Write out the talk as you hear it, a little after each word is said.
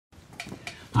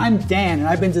I'm Dan, and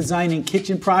I've been designing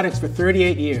kitchen products for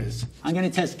 38 years. I'm going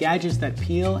to test gadgets that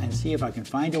peel and see if I can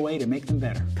find a way to make them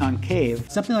better. Concave,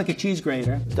 something like a cheese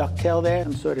grater, ducktail there,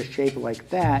 some sort of shape like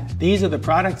that. These are the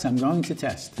products I'm going to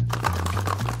test.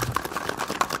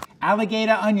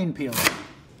 Alligator Onion Peeler,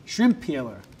 Shrimp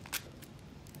Peeler,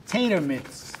 Potato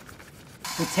Mix,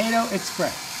 Potato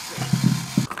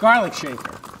Express, Garlic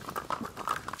Shaker,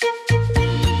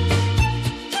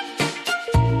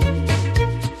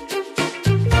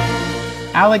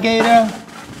 Alligator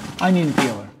Onion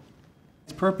Peeler.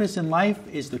 Its purpose in life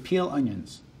is to peel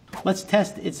onions. Let's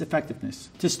test its effectiveness.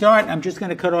 To start, I'm just going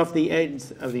to cut off the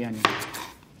ends of the onion.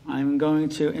 I'm going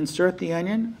to insert the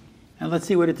onion, and let's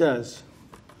see what it does.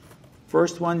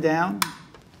 First one down.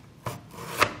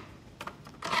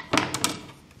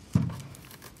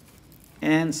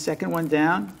 And second one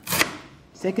down.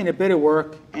 It's taking a bit of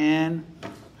work, and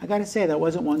I got to say, that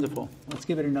wasn't wonderful. Let's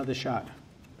give it another shot.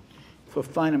 For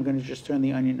fun, I'm going to just turn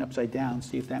the onion upside down,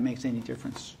 see if that makes any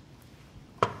difference.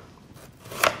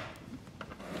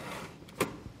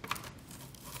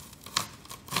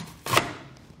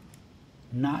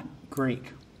 Not great.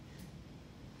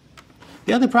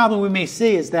 The other problem we may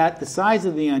see is that the size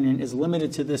of the onion is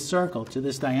limited to this circle, to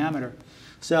this diameter.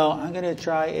 So I'm going to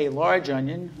try a large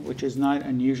onion, which is not an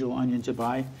unusual onion to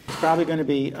buy. It's probably going to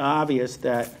be obvious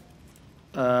that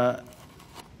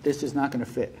this is not going to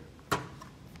fit.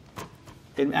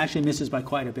 It actually misses by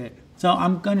quite a bit. So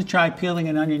I'm going to try peeling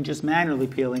an onion, just manually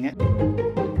peeling it.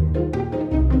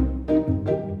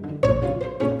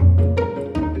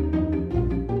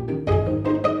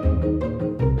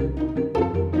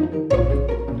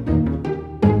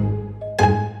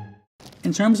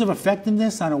 In terms of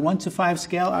effectiveness on a 1 to 5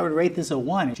 scale, I would rate this a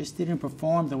 1. It just didn't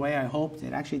perform the way I hoped.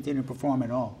 It actually didn't perform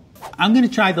at all. I'm going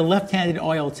to try the left-handed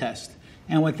oil test.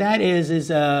 And what that is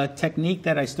a technique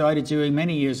that I started doing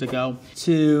many years ago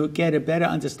to get a better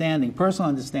understanding, personal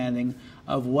understanding,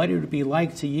 of what it would be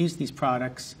like to use these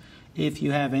products if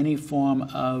you have any form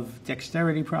of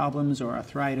dexterity problems or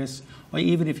arthritis, or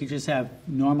even if you just have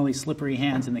normally slippery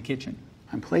hands in the kitchen.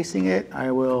 I'm placing it.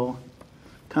 I will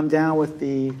come down with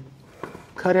the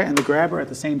cutter and the grabber at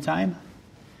the same time.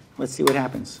 Let's see what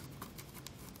happens.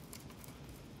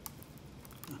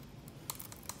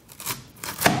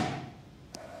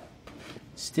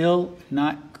 Still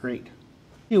not great.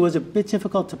 It was a bit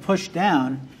difficult to push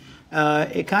down.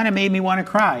 It kind of made me want to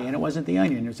cry, and it wasn't the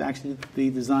onion. It was actually the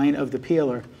design of the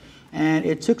peeler. And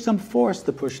it took some force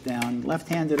to push down,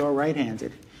 left-handed or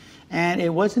right-handed. And it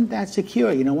wasn't that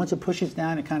secure. You know, once it pushes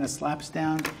down, it kind of slaps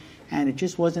down, and it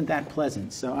just wasn't that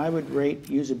pleasant. So I would rate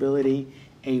usability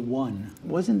a 1.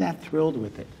 Wasn't that thrilled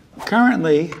with it.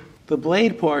 Currently, the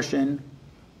blade portion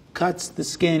cuts the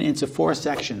skin into 4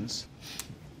 sections.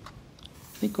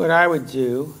 I think what I would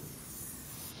do,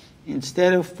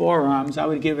 instead of 4 arms, I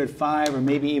would give it 5 or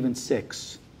maybe even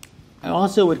 6. I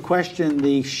also would question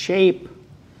the shape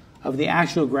of the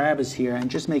actual grabbers here and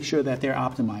just make sure that they're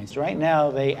optimized. Right now,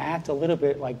 they act a little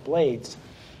bit like blades,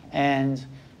 and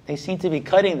they seem to be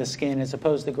cutting the skin as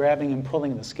opposed to grabbing and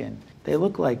pulling the skin. They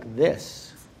look like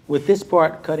this, with this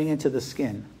part cutting into the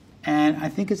skin. And I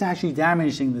think it's actually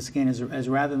damaging the skin as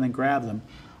rather than grab them.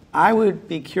 I would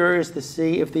be curious to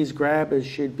see if these grabbers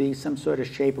should be some sort of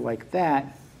shape like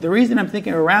that. The reason I'm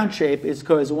thinking a round shape is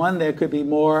because, one, there could be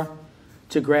more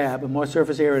to grab, more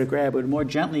surface area to grab. It would more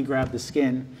gently grab the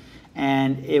skin,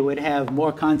 and it would have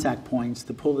more contact points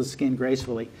to pull the skin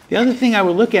gracefully. The other thing I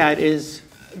would look at is,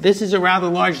 this is a rather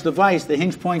large device. The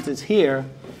hinge point is here.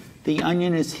 The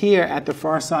onion is here at the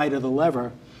far side of the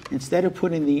lever. Instead of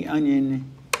putting the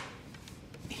onion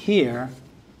here,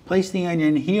 place the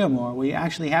onion here more, we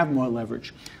actually have more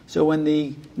leverage. So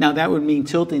now that would mean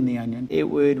tilting the onion. It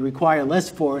would require less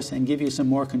force and give you some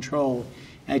more control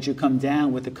as you come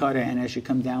down with the cutter and as you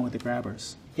come down with the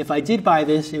grabbers. If I did buy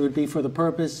this, it would be for the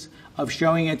purpose of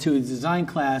showing it to a design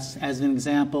class as an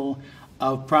example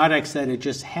of products that are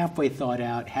just halfway thought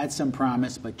out, had some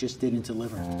promise, but just didn't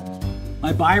deliver.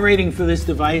 My buy rating for this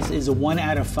device is a 1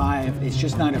 out of 5. It's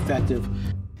just not effective.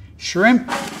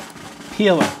 Shrimp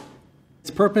Peeler. Its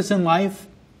purpose in life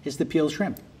is to peel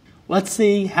shrimp. Let's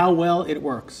see how well it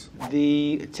works.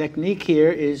 The technique here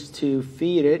is to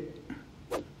feed it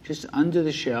just under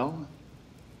the shell.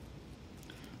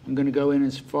 I'm going to go in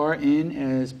as far in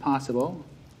as possible.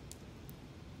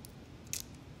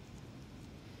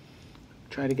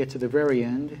 Try to get to the very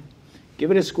end. Give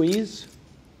it a squeeze,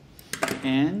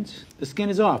 and the skin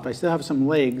is off. I still have some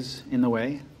legs in the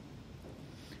way,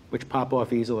 which pop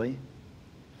off easily.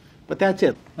 But that's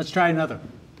it. Let's try another.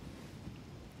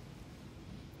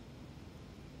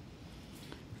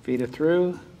 Feed it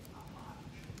through.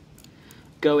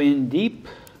 Go in deep.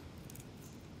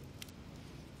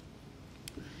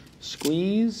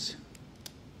 squeeze,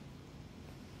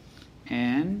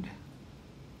 and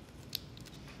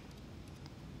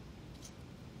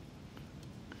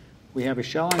we have a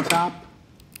shell on top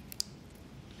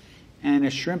and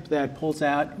a shrimp that pulls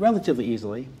out relatively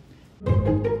easily.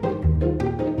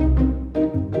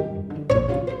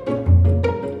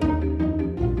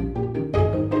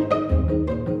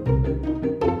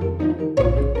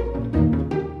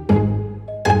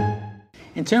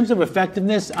 In terms of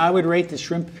effectiveness, I would rate the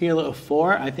shrimp peeler a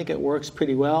 4. I think it works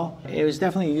pretty well. It was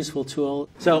definitely a useful tool.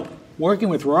 So working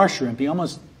with raw shrimp, you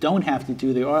almost don't have to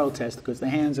do the oil test because the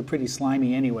hands are pretty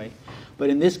slimy anyway. But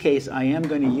in this case, I am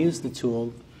going to use the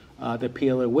tool, the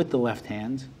peeler, with the left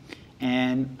hand.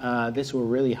 And this will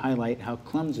really highlight how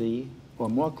clumsy, or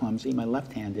more clumsy, my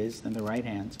left hand is than the right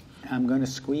hand. I'm going to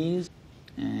squeeze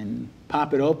and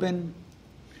pop it open.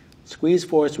 Squeeze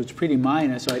force was pretty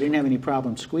minor, so I didn't have any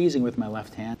problem squeezing with my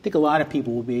left hand. I think a lot of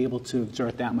people will be able to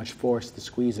exert that much force to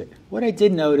squeeze it. What I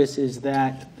did notice is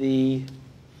that the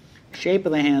shape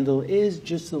of the handle is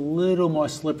just a little more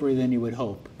slippery than you would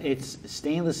hope. It's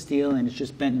stainless steel and it's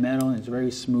just bent metal and it's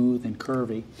very smooth and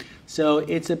curvy. So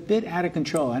it's a bit out of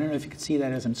control. I don't know if you can see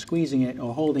that as I'm squeezing it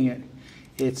or holding it.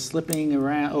 It's slipping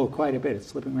around, quite a bit. It's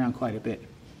slipping around quite a bit.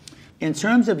 In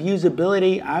terms of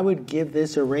usability, I would give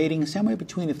this a rating somewhere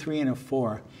between a 3 and a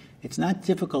 4. It's not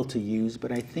difficult to use,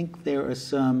 but I think there are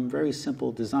some very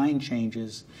simple design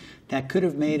changes that could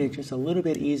have made it just a little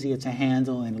bit easier to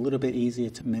handle and a little bit easier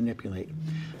to manipulate.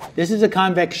 This is a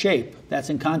convex shape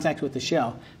that's in contact with the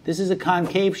shell. This is a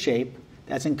concave shape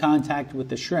that's in contact with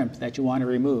the shrimp that you want to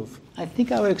remove. I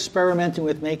think I would experiment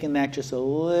with making that just a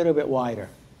little bit wider.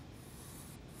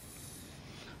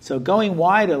 So going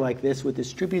wider like this would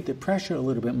distribute the pressure a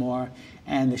little bit more,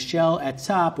 and the shell at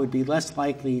top would be less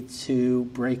likely to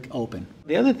break open.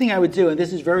 The other thing I would do, and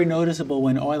this is very noticeable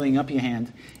when oiling up your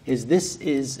hand, is this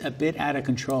is a bit out of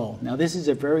control. Now this is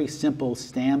a very simple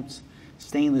stamped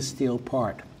stainless steel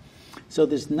part. So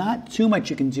there's not too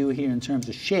much you can do here in terms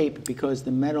of shape because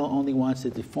the metal only wants to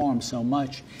deform so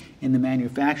much in the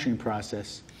manufacturing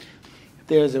process. If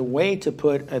there's a way to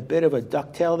put a bit of a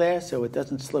ducktail there so it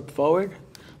doesn't slip forward,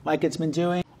 like it's been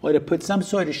doing, or to put some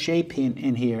sort of shape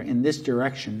in here in this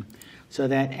direction so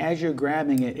that as you're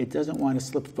grabbing it, it doesn't want to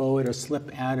slip forward or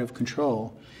slip out of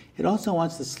control. It also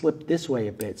wants to slip this way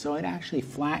a bit, so it actually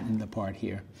flattened the part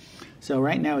here. So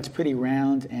right now it's pretty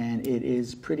round and it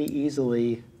is pretty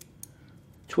easily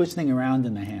twisting around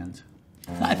in the hand.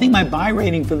 I think my buy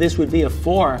rating for this would be a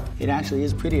 4. It actually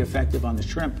is pretty effective on the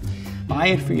shrimp. Buy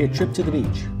it for your trip to the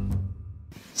beach.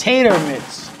 Tater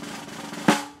mitts.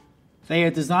 They are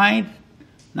designed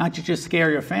not to just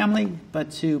scare your family,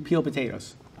 but to peel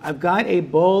potatoes. I've got a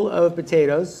bowl of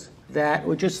potatoes that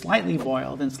were just slightly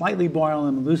boiled, and slightly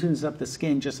boiling them loosens up the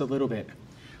skin just a little bit.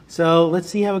 So let's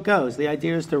see how it goes. The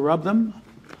idea is to rub them,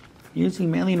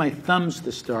 using mainly my thumbs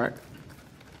to start.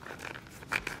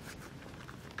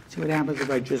 See what happens if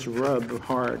I just rub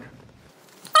hard.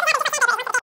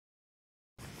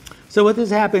 So what has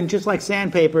happened, just like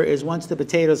sandpaper, is once the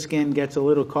potato skin gets a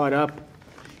little caught up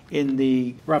in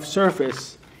the rough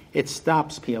surface, it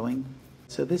stops peeling.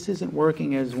 So this isn't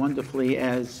working as wonderfully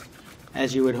as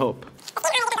you would hope.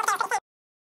 It's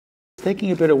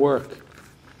taking a bit of work.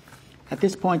 At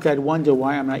this point, I'd wonder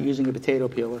why I'm not using a potato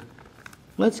peeler.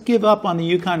 Let's give up on the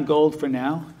Yukon Gold for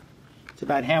now. It's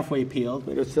about halfway peeled,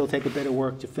 but it'll still take a bit of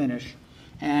work to finish.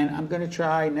 And I'm going to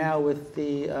try now with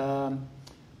the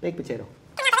baked potato.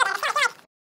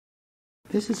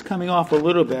 This is coming off a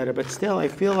little better, but still I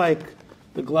feel like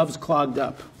the glove's clogged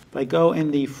up. If I go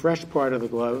in the fresh part of the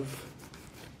glove,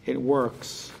 it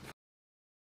works.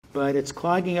 But it's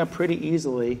clogging up pretty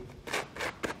easily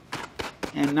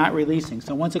and not releasing.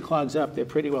 So once it clogs up, they're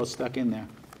pretty well stuck in there.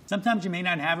 Sometimes you may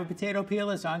not have a potato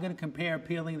peeler, so I'm going to compare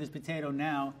peeling this potato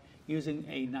now using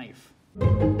a knife.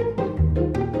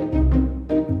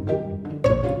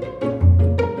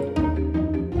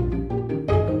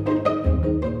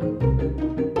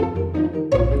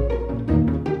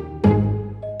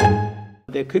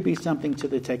 There could be something to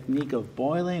the technique of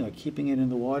boiling or keeping it in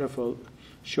the water for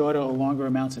shorter or longer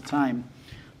amounts of time.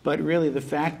 But really the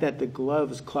fact that the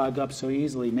gloves clog up so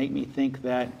easily make me think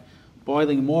that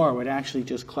boiling more would actually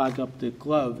just clog up the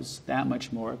gloves that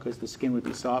much more because the skin would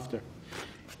be softer.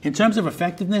 In terms of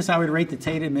effectiveness, I would rate the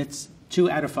tater mitts 2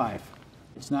 out of 5.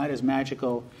 It's not as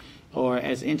magical or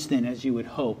as instant as you would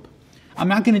hope. I'm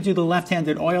not going to do the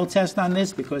left-handed oil test on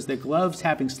this because the gloves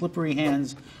having slippery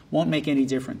hands won't make any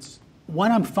difference.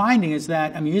 What I'm finding is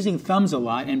that I'm using thumbs a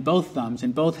lot, and both thumbs,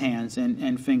 and both hands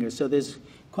and fingers. So there's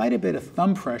quite a bit of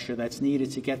thumb pressure that's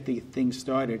needed to get the thing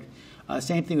started.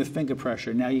 Same thing with finger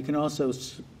pressure. Now you can also,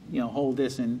 hold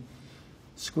this and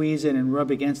squeeze it and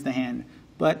rub against the hand.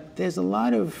 But there's a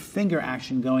lot of finger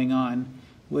action going on,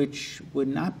 which would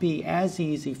not be as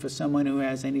easy for someone who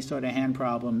has any sort of hand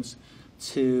problems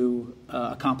to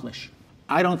accomplish.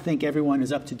 I don't think everyone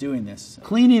is up to doing this.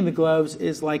 Cleaning the gloves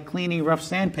is like cleaning rough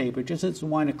sandpaper. It just doesn't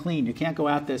want to clean. You can't go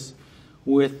at this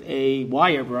with a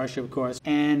wire brush, of course,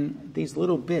 and these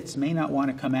little bits may not want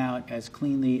to come out as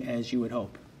cleanly as you would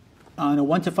hope. On a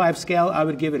 1 to 5 scale, I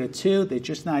would give it a 2. They're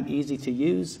just not easy to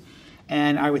use.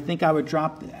 And I would think I would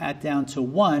drop that down to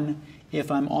 1 if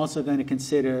I'm also going to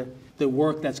consider the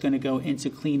work that's going to go into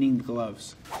cleaning the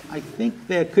gloves. I think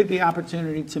there could be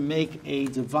opportunity to make a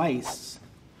device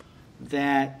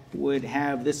that would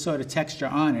have this sort of texture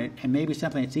on it, and maybe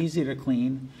something that's easy to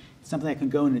clean, something that can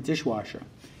go in the dishwasher.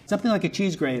 Something like a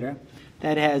cheese grater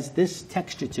that has this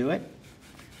texture to it,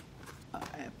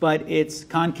 but it's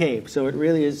concave, so it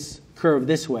really is curved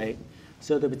this way.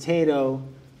 So the potato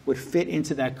would fit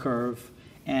into that curve,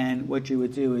 and what you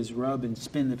would do is rub and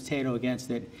spin the potato against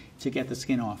it to get the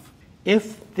skin off.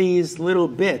 If these little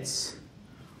bits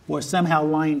were somehow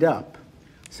lined up,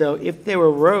 so if there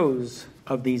were rows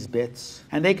of these bits,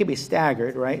 and they could be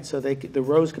staggered, right? So the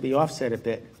rows could be offset a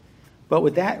bit. But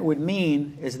what that would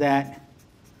mean is that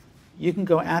you can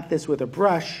go at this with a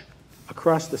brush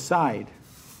across the side,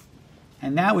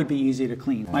 and that would be easy to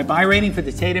clean. My buy rating for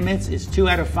the potato mitts is 2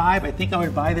 out of 5. I think I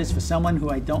would buy this for someone who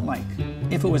I don't like,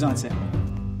 if it was on sale.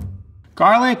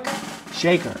 Garlic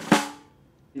shaker.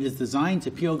 It is designed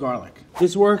to peel garlic.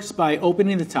 This works by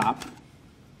opening the top.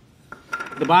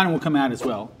 The bottom will come out as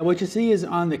well. What you see is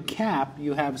on the cap,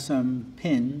 you have some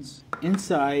pins.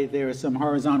 Inside, there are some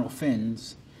horizontal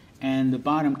fins, and the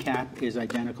bottom cap is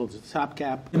identical to the top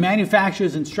cap. The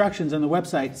manufacturer's instructions on the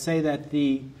website say that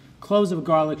the cloves of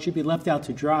garlic should be left out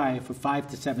to dry for 5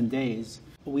 to 7 days.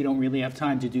 But we don't really have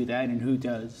time to do that, and who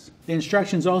does? The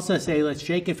instructions also say let's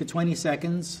shake it for 20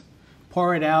 seconds,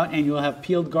 pour it out, and you'll have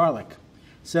peeled garlic.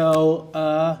 So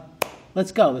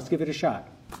let's go. Let's give it a shot.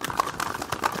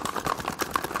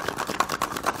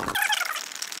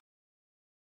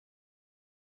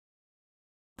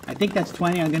 I think that's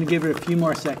 20. I'm going to give it a few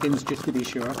more seconds just to be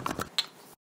sure.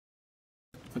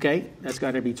 Okay, that's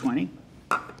got to be 20.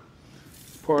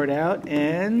 Pour it out,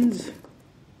 and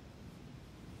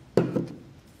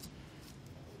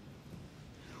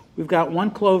we've got 1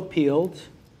 clove peeled,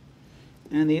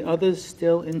 and the others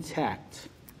still intact.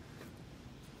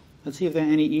 Let's see if they're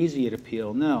any easier to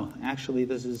peel. No, actually,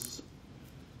 this is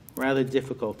rather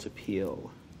difficult to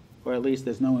peel, or at least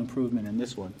there's no improvement in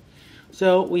this one.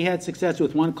 So we had success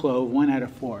with 1 clove, 1 out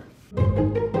of 4.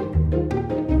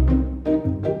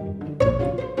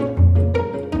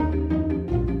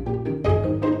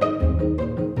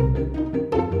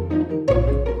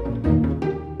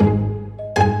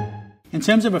 In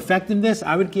terms of effectiveness,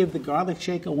 I would give the garlic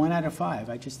shake a 1 out of 5.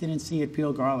 I just didn't see it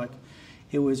peel garlic.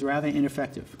 It was rather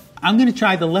ineffective. I'm going to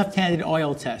try the left-handed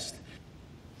oil test.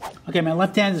 Okay, my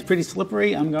left hand is pretty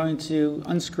slippery. I'm going to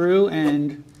unscrew,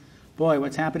 and boy,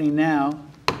 what's happening now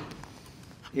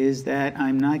is that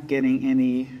I'm not getting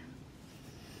any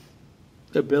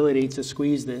ability to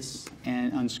squeeze this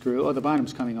and unscrew. Oh, the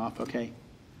bottom's coming off, okay.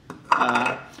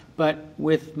 But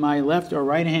with my left or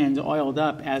right hand oiled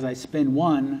up as I spin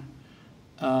one,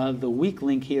 the weak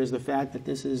link here is the fact that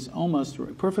this is almost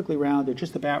perfectly round, or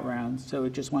just about round, so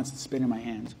it just wants to spin in my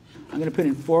hand. I'm going to put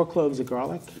in 4 cloves of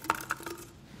garlic.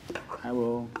 I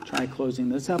will try closing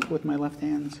this up with my left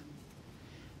hand.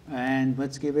 And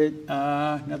let's give it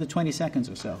another 20 seconds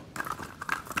or so.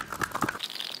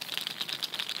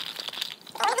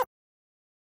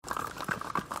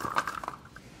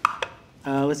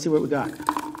 Let's see what we got.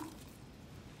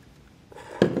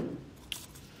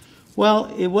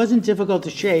 Well, it wasn't difficult to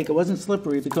shake. It wasn't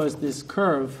slippery because this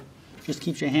curve just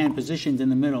keeps your hand positioned in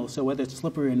the middle. So whether it's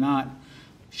slippery or not,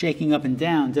 shaking up and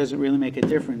down doesn't really make a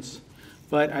difference.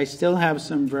 But I still have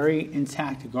some very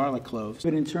intact garlic cloves.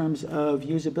 But in terms of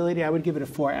usability, I would give it a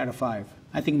 4 out of 5.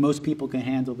 I think most people can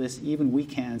handle this. Even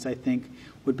weak hands, I think,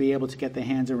 would be able to get their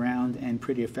hands around and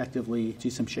pretty effectively do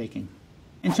some shaking.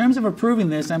 In terms of approving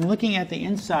this, I'm looking at the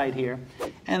inside here,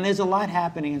 and there's a lot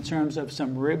happening in terms of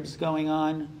some ribs going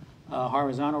on,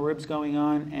 horizontal ribs going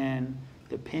on, and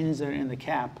the pins that are in the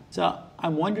cap. So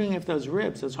I'm wondering if those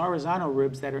ribs, those horizontal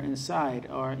ribs that are inside,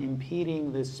 are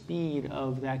impeding the speed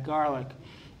of that garlic,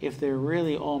 if they're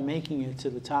really all making it to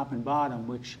the top and bottom,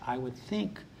 which I would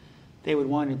think they would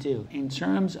want to do. In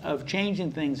terms of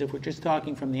changing things, if we're just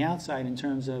talking from the outside in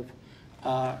terms of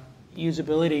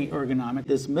usability ergonomic,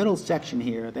 this middle section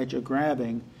here that you're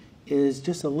grabbing is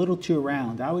just a little too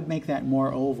round. I would make that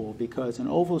more oval because an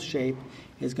oval shape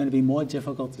is going to be more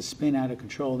difficult to spin out of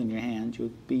control in your hand.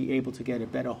 You'll be able to get a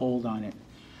better hold on it.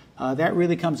 That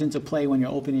really comes into play when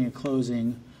you're opening and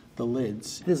closing the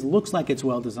lids. This looks like it's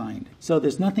well designed. So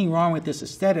there's nothing wrong with this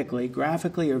aesthetically,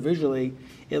 graphically or visually.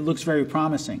 It looks very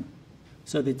promising.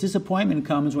 So the disappointment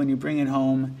comes when you bring it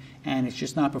home and it's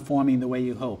just not performing the way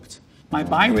you hoped. My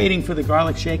buy rating for the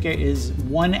garlic shaker is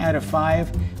 1 out of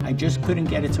 5. I just couldn't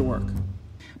get it to work.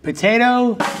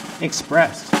 Potato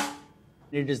Express.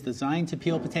 It is designed to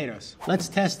peel potatoes. Let's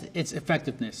test its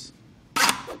effectiveness.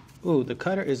 Ooh, the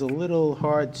cutter is a little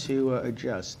hard to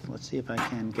adjust. Let's see if I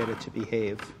can get it to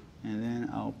behave. And then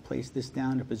I'll place this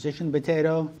down to position the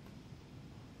potato.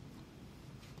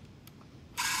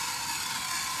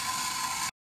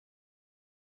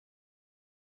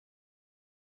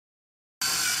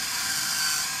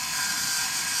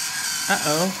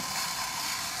 Uh-oh.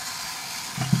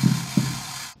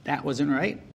 That wasn't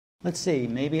right. Let's see,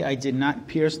 maybe I did not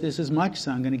pierce this as much,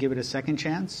 so I'm going to give it a second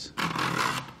chance.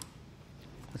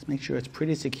 Let's make sure it's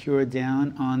pretty secure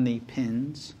down on the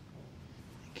pins.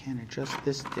 I can adjust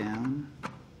this down.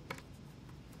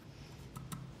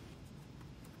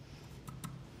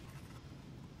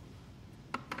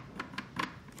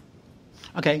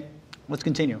 Okay, let's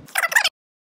continue.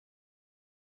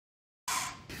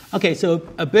 Okay, so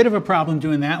a bit of a problem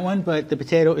doing that one, but the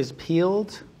potato is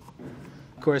peeled.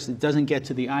 Of course, it doesn't get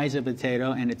to the eyes of the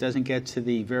potato, and it doesn't get to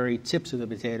the very tips of the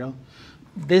potato.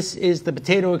 This is the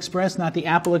Potato Express, not the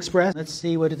Apple Express. Let's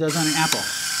see what it does on an apple.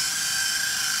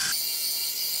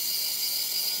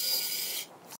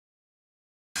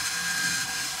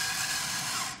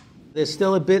 There's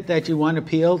still a bit that you want to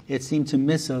peel. It seemed to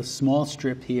miss a small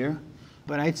strip here,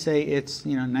 but I'd say it's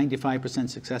 95%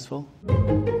 successful.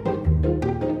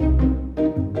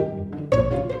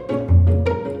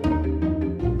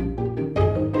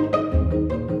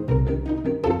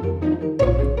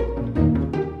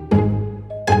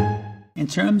 In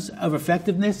terms of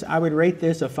effectiveness, I would rate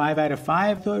this a 5 out of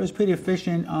 5. I thought it was pretty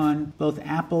efficient on both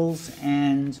apples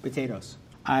and potatoes.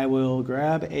 I will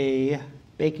grab a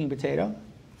baking potato.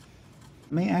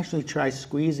 I may actually try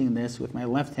squeezing this with my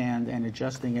left hand and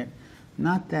adjusting it.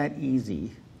 Not that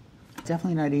easy.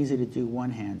 Definitely not easy to do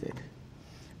one-handed.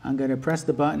 I'm going to press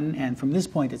the button, and from this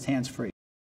point, it's hands-free.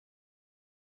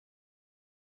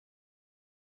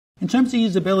 In terms of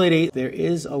usability, there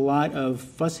is a lot of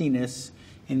fussiness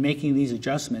in making these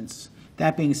adjustments.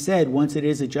 That being said, once it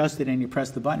is adjusted and you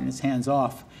press the button, it's hands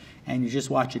off and you just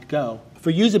watch it go.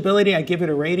 For usability, I give it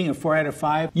a rating of 4 out of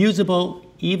 5. Usable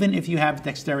even if you have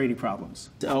dexterity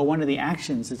problems. So one of the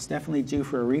actions that's definitely due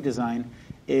for a redesign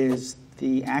is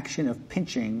the action of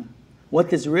pinching. What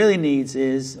this really needs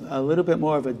is a little bit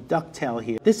more of a ducktail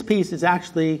here. This piece is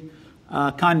actually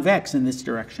convex in this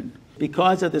direction.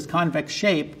 Because of this convex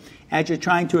shape, as you're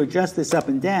trying to adjust this up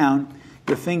and down,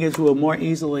 your fingers will more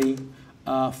easily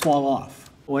fall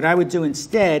off. What I would do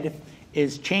instead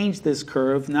is change this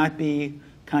curve, not be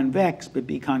convex, but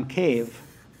be concave,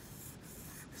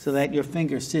 so that your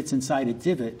finger sits inside a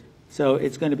divot. So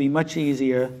it's going to be much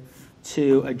easier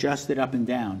to adjust it up and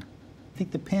down. I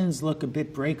think the pins look a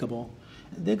bit breakable.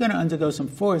 They're going to undergo some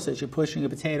force as you're pushing a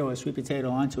potato or a sweet potato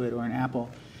onto it or an apple.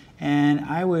 And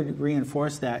I would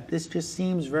reinforce that. This just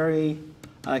seems very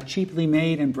cheaply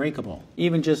made and breakable.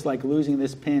 Even just like losing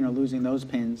this pin or losing those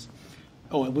pins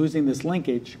or losing this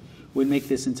linkage would make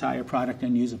this entire product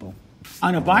unusable.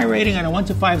 On a buy rating on a 1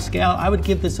 to 5 scale, I would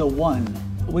give this a 1,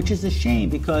 which is a shame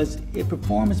because it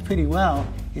performs pretty well.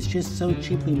 It's just so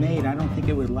cheaply made, I don't think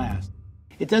it would last.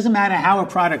 It doesn't matter how a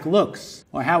product looks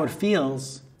or how it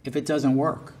feels if it doesn't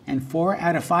work. And 4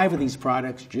 out of 5 of these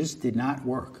products just did not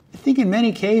work. I think in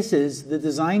many cases, the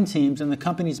design teams and the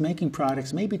companies making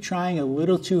products may be trying a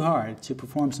little too hard to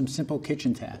perform some simple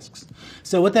kitchen tasks.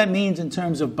 So what that means in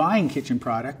terms of buying kitchen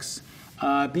products,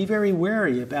 be very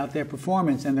wary about their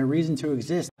performance and their reason to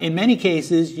exist. In many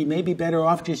cases, you may be better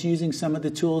off just using some of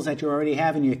the tools that you already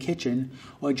have in your kitchen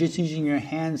or just using your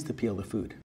hands to peel the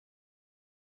food.